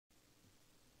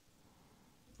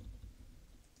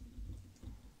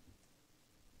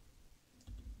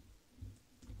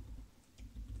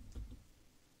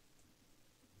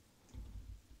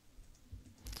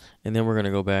And then we're going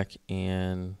to go back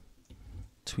and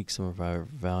tweak some of our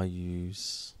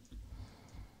values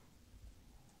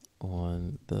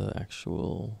on the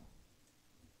actual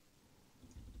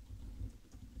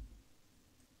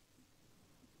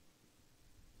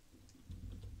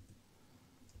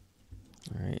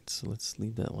all right, so let's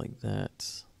leave that like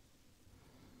that.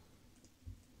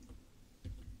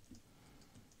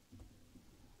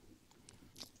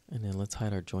 And then let's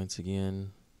hide our joints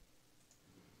again.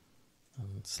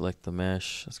 Select the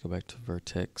mesh. Let's go back to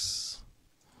vertex.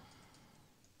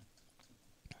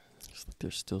 Looks like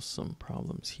there's still some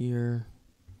problems here.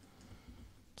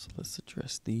 So let's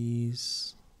address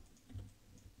these.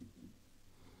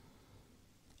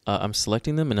 I'm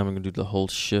selecting them, and I'm going to do the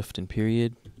hold shift and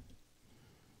period.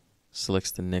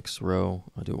 Selects the next row.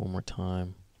 I'll do it one more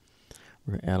time.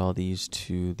 We're going to add all these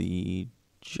to the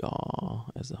jaw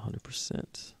as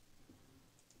 100%.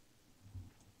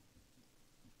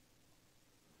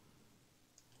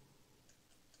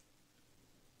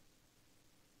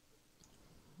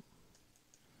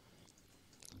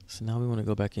 So now we want to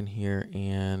go back in here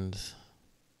and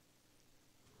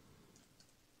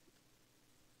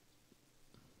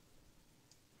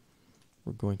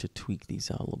we're going to tweak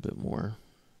these out a little bit more.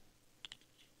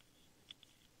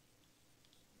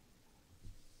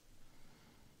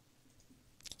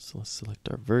 So let's select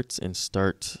our verts and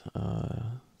start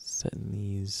setting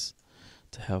these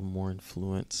to have more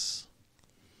influence.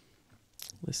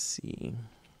 Let's see.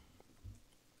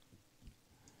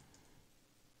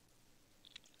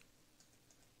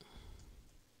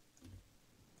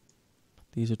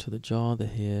 These are to the jaw, the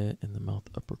head, and the mouth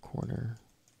upper corner.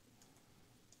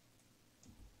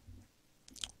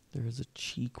 There is a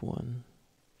cheek one.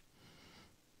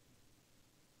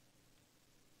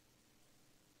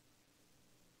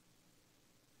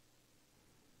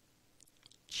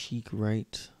 Cheek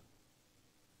right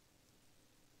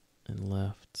and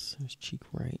left. There's cheek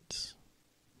right.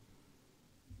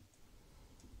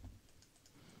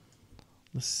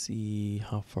 Let's see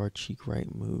how far cheek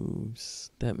right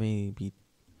moves. That may be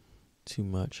too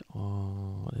much.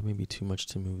 Oh, that may be too much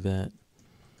to move that.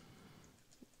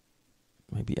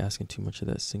 Might be asking too much of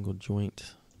that single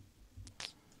joint.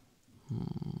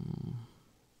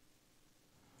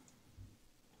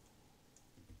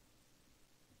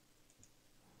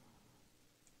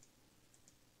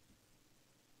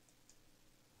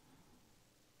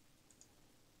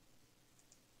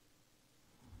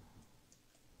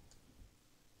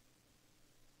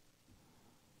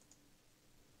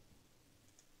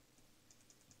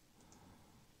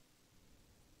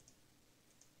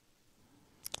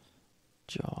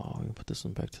 Jaw, we can put this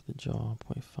one back to the jaw,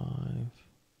 0.5.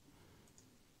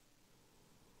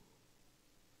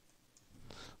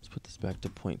 Let's put this back to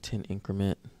 0.10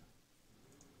 increment.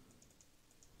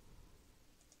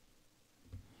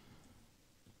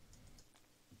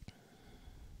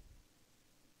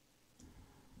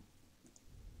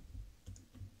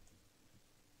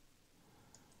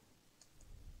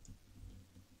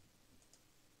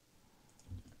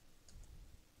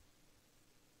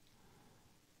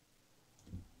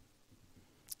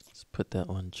 Let's put that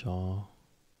on jaw.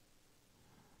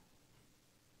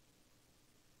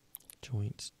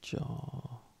 Joints,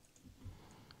 jaw.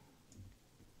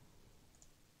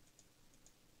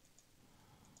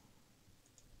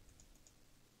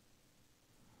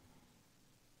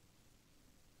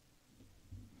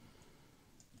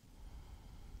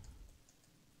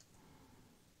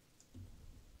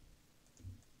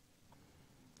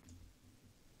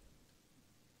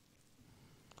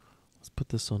 Let's put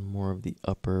this on more of the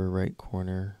upper right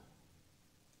corner.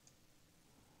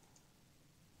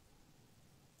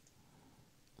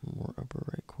 More upper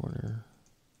right corner.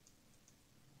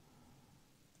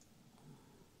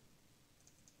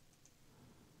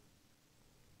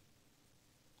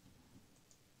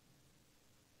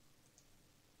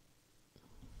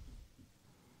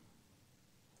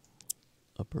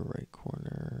 Upper right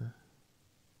corner.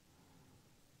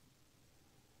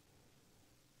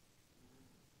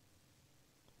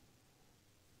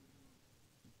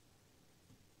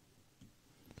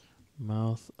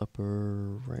 Mouth,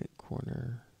 upper right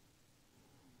corner.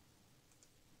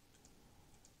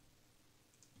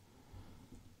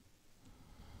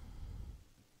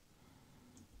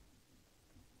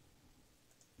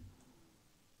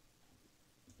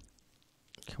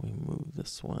 Can we move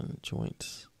this one?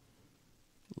 Joint,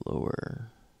 lower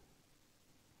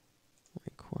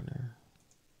right corner.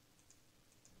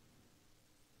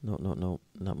 No,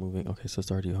 not moving. Okay, so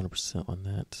it's already 100% on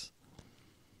that.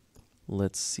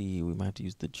 Let's see, we might have to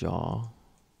use the jaw.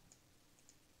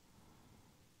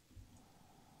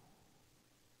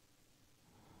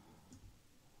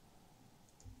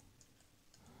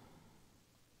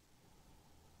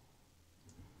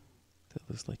 That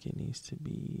looks like it needs to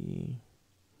be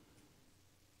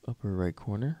upper right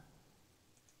corner.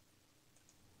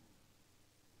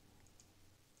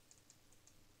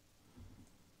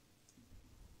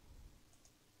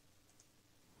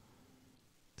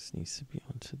 This needs to be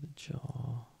onto the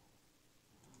jaw.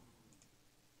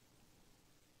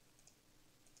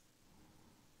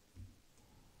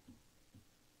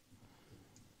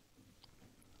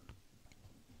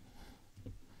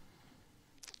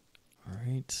 All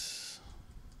right.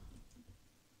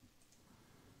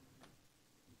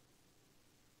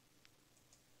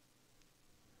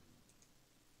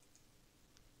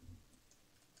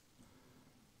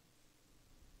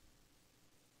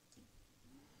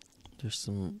 There's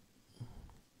some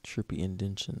trippy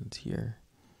indentions here.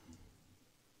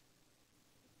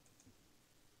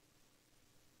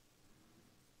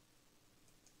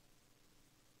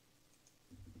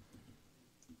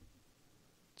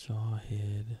 Jaw,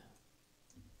 head.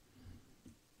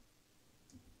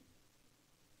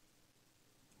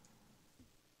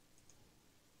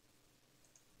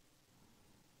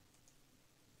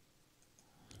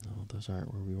 No, those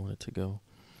aren't where we want it to go.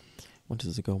 I want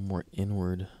it to go more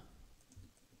inward.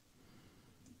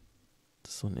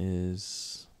 This one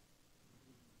is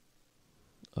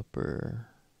upper.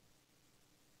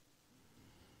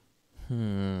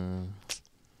 So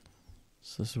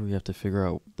this is where you have to figure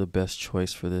out the best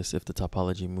choice for this if the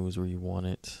topology moves where you want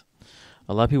it.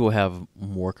 A lot of people have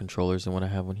more controllers than what I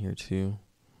have on here too.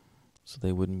 So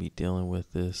they wouldn't be dealing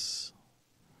with this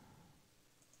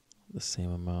the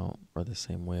same amount or the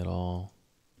same way at all.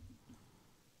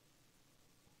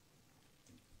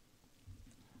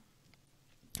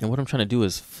 And what I'm trying to do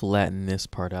is flatten this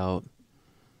part out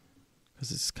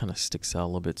because it kind of sticks out a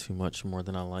little bit too much more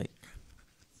than I like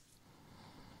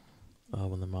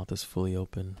when the mouth is fully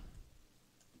open.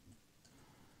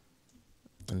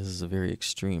 And this is a very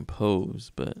extreme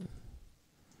pose, but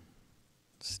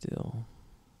still.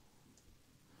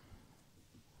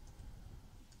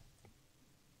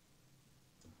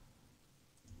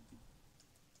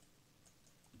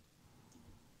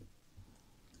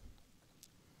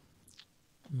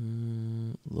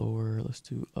 Lower, let's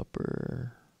do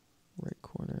upper right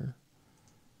corner.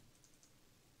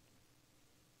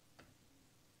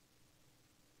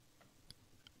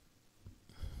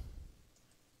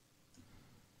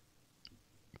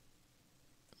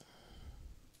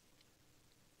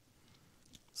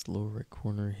 It's lower right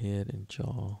corner, head and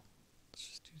jaw. Let's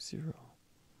just do 0.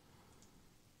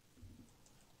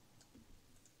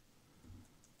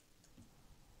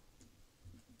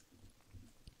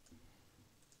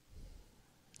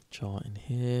 Jaw and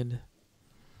head.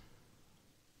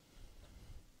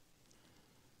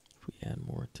 If we add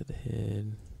more to the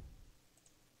head.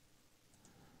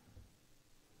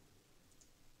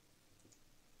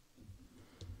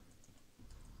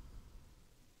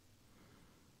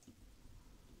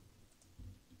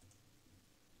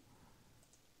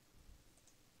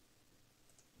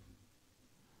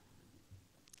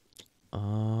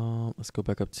 Let's go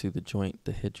back up to the joint,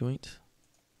 the head joint.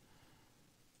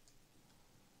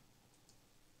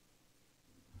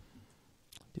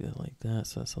 Do that like that,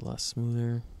 so that's a lot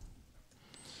smoother.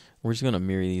 We're just gonna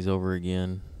mirror these over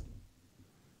again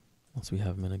once we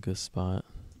have them in a good spot.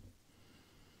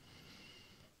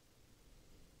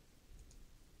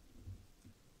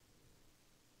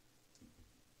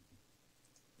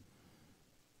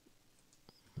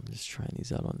 I'm just trying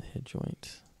these out on the head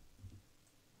joint.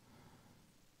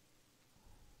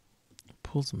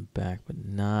 Pulls them back, but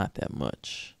not that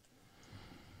much.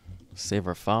 Save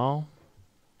our file.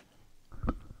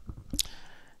 And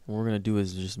what we're going to do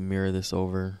is just mirror this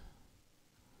over.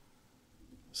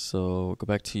 So go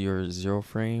back to your 0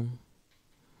 frame.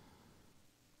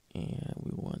 And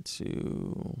we want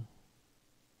to,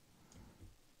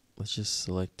 let's just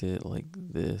select it like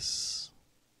this.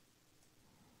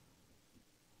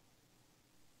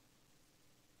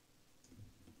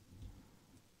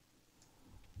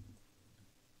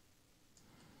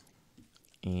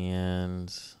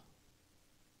 And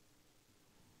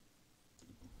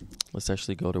let's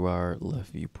actually go to our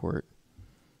left viewport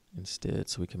instead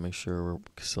so we can make sure we're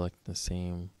selecting the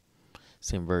same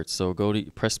verts. So go to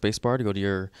press spacebar to go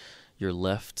to your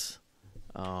left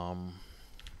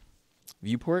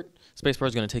viewport. Spacebar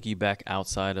is going to take you back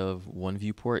outside of one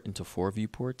viewport into 4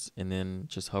 viewports, and then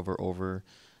just hover over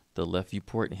the left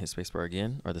viewport and hit spacebar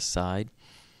again, or the side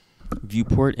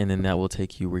viewport, and then that will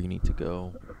take you where you need to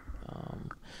go.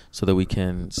 So that we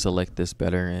can select this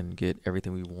better and get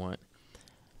everything we want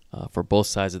for both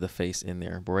sides of the face in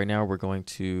there. But right now we're going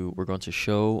to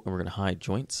show and we're going to hide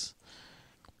joints.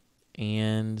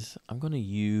 And I'm going to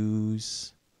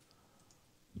use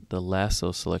the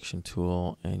lasso selection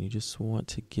tool, and you just want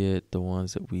to get the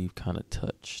ones that we've kind of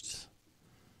touched.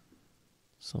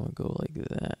 So I'm gonna go like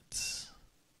that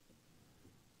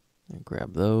and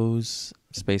grab those,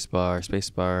 spacebar,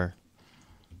 spacebar.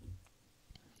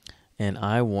 And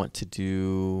I want to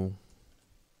do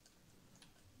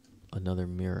another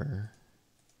mirror.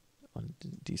 I want to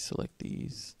deselect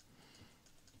these.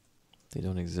 They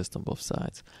don't exist on both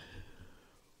sides.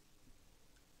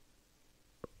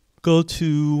 Go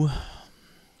to,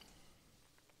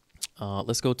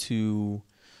 let's go to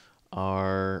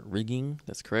our rigging.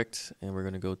 That's correct. And we're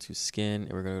going to go to skin,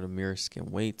 and we're going to go to mirror skin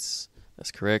weights.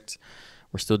 That's correct.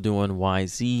 We're still doing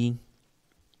YZ.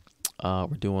 We're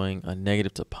doing a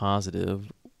negative to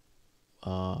positive,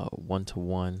 1 to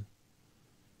 1.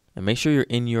 And make sure you're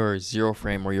in your 0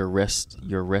 frame or your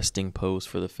resting pose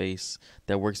for the face.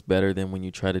 That works better than when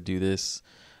you try to do this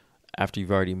after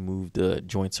you've already moved the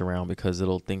joints around, because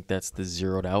it'll think that's the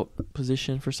zeroed out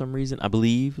position for some reason, I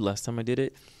believe, last time I did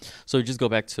it. So just go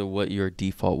back to what your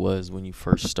default was when you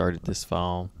first started this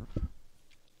file,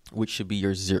 which should be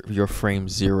your frame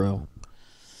 0.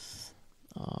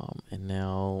 And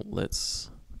now let's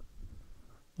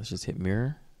just hit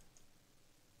mirror.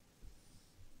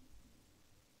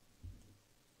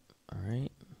 All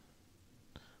right.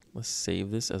 Let's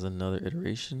save this as another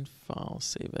iteration. File,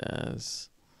 save as.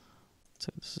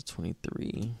 So this is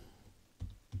 23.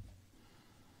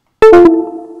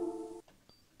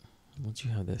 Once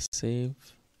you have this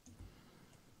saved,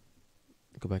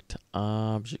 go back to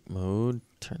object mode,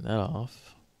 turn that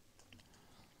off.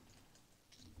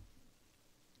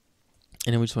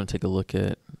 And then we just want to take a look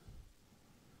at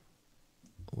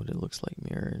what it looks like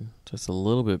mirrored. So it's a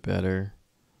little bit better.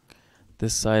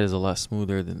 This side is a lot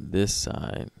smoother than this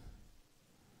side.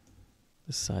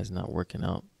 This side's not working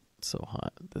out so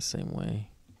hot the same way.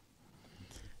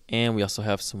 And we also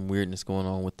have some weirdness going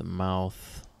on with the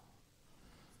mouth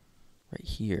right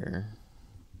here.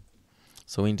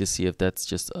 So we need to see if that's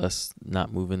just us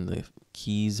not moving the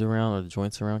keys around or the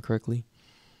joints around correctly.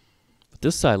 But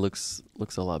this side looks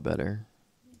a lot better.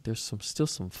 There's still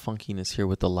some funkiness here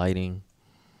with the lighting.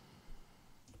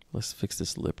 Let's fix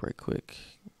this lip right quick.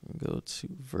 Go to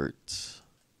verts.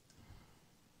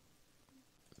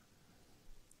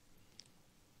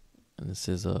 And this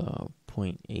is a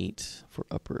 0.8 for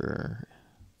upper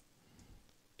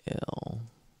L.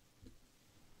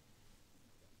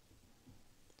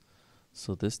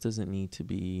 So this doesn't need to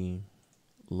be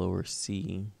lower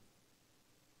C.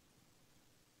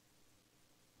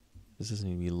 This doesn't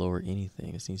need to be lower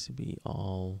anything. This needs to be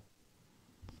all.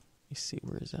 Let me see,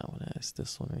 where is that one at? It's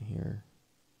this one right here.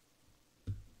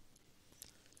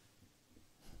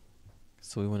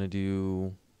 So we want to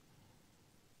do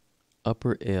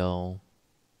upper L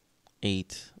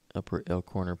 8, upper L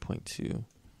corner 0.2.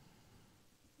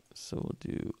 So we'll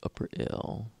do upper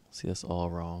L. See, that's all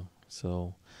wrong.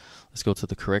 So let's go to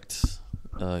the correct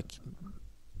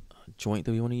joint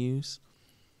that we want to use.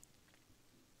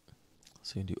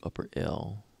 So you can do upper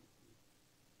L.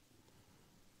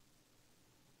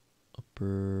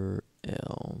 Upper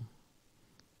L.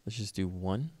 Let's just do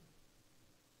 1.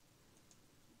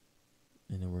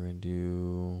 And then we're going to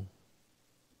do,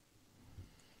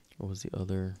 what was the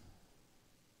other?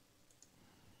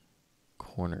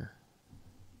 Corner.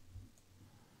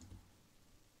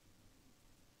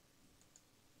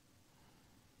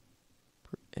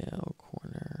 L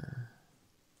corner.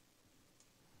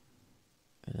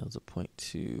 And that was a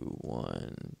 0.2,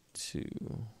 1, 2.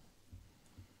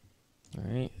 All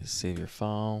right, save your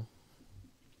file.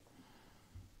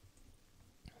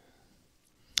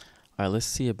 All right, let's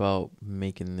see about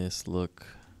making this look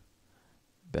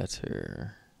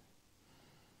better.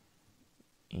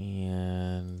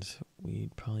 And we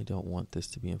probably don't want this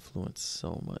to be influenced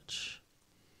so much.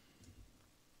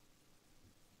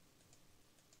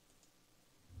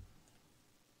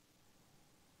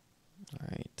 All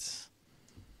right.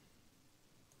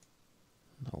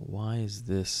 Now, why is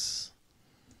this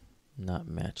not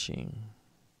matching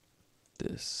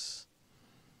this?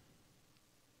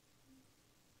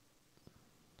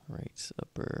 Right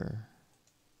upper,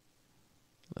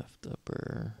 left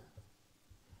upper,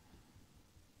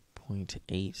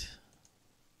 0.8,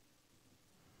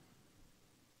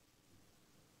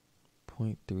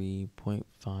 0.3,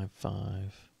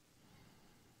 0.55.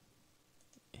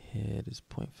 Head is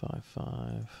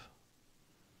 0.55.